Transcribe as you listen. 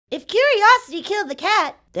If curiosity killed the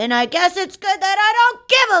cat, then I guess it's good that I don't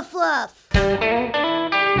give a fluff.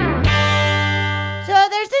 So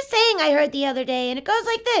there's this saying I heard the other day, and it goes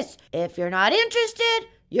like this. If you're not interested,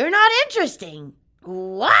 you're not interesting.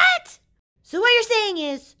 What? So what you're saying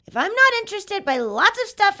is, if I'm not interested by lots of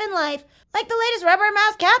stuff in life, like the latest rubber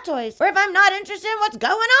mouse cat toys, or if I'm not interested in what's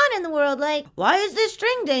going on in the world, like, why is this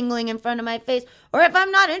string dangling in front of my face? Or if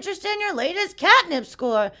I'm not interested in your latest catnip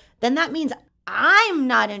score, then that means I'm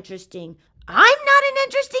not interesting. I'm not an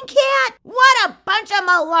interesting cat? What a bunch of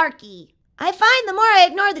malarkey. I find the more I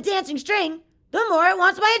ignore the dancing string, the more it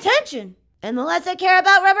wants my attention. And the less I care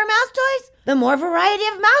about rubber mouse toys, the more variety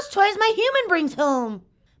of mouse toys my human brings home.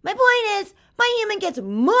 My point is, my human gets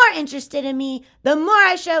more interested in me the more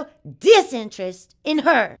I show disinterest in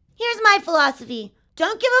her. Here's my philosophy.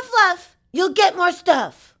 Don't give a fluff, you'll get more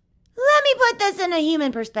stuff. Let me put this in a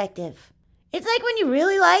human perspective. It's like when you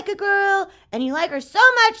really like a girl, and you like her so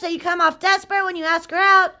much that you come off desperate when you ask her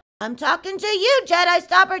out. I'm talking to you, Jedi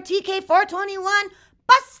Stopper TK421.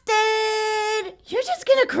 Busted! You're just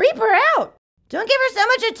gonna creep her out. Don't give her so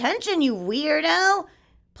much attention, you weirdo.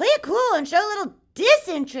 Play it cool and show a little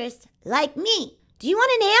disinterest, like me. Do you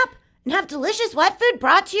want a nap and have delicious wet food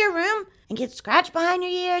brought to your room and get scratched behind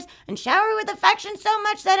your ears and shower with affection so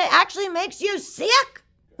much that it actually makes you sick?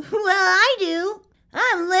 Well, I do.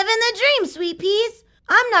 I'm living the dream, sweet peas.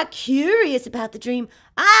 I'm not curious about the dream.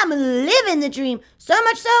 I'm living the dream. So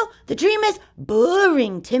much so, the dream is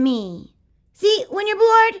boring to me. See, when you're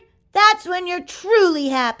bored, that's when you're truly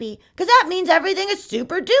happy, because that means everything is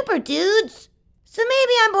super duper, dudes. So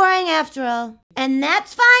maybe I'm boring after all, and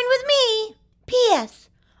that's fine with me. P.S.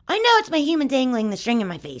 I know it's my human dangling the string in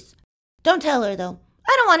my face. Don't tell her, though.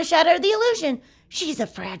 I don't want to shatter the illusion. She's a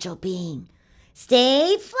fragile being.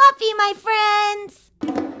 Stay fluffy, my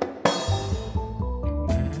friends.